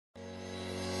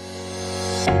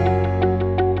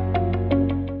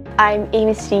I'm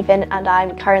Aimee Stephen and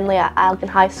I'm currently at Elgin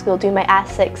High School doing my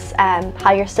Essex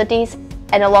higher studies,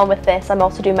 and along with this I'm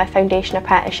also doing my Foundation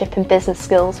Apprenticeship in Business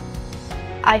Skills.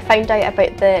 I found out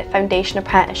about the Foundation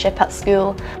Apprenticeship at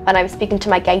school when I was speaking to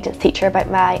my guidance teacher about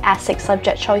my Essex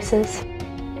subject choices.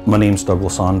 My name's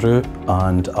Douglas Andrew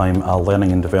and I'm a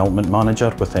Learning and Development Manager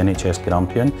with NHS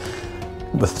Grampian,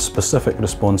 with specific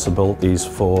responsibilities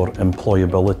for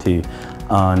employability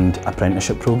and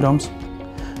apprenticeship programmes.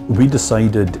 We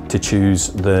decided to choose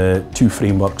the two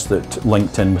frameworks that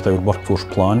linked in with our workforce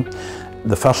plan.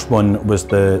 The first one was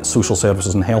the Social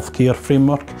Services and Healthcare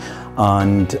framework,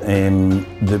 and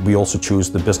we also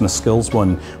chose the Business Skills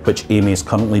one, which Aimee is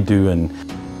currently doing.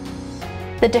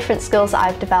 The different skills that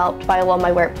I've developed while on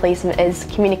my work placement is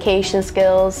communication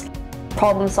skills,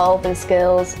 problem solving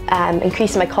skills,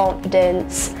 increasing my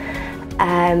confidence,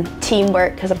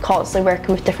 teamwork, because I'm constantly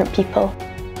working with different people.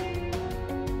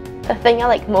 The thing I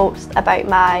like most about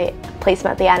my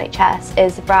placement at the NHS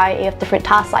is the variety of different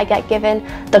tasks I get given.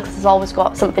 Douglas has always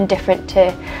got something different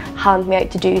to hand me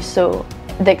out to do, so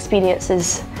the experience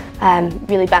is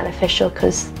really beneficial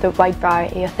because of the wide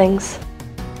variety of things.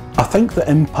 I think the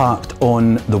impact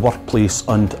on the workplace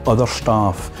and other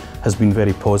staff has been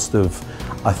very positive.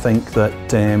 I think that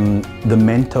the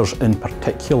mentors in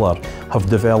particular have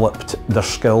developed their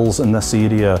skills in this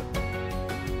area.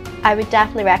 I would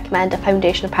definitely recommend a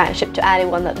Foundation Apprenticeship to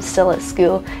anyone that was still at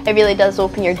school. It really does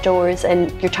open your doors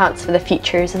and your chance for the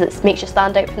future, as it makes you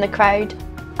stand out from the crowd.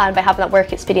 And by having that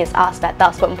work experience aspect,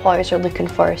 that's what employers are looking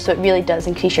for, so it really does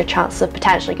increase your chances of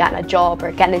potentially getting a job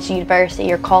or getting into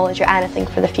university or college or anything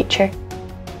for the future.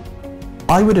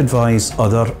 I would advise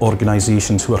other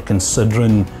organisations who are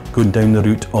considering going down the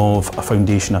route of a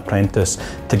Foundation Apprentice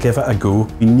to give it a go.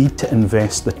 You need to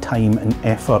invest the time and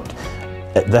effort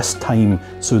at this time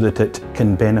so that it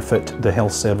can benefit the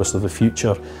health service of the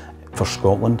future for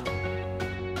Scotland.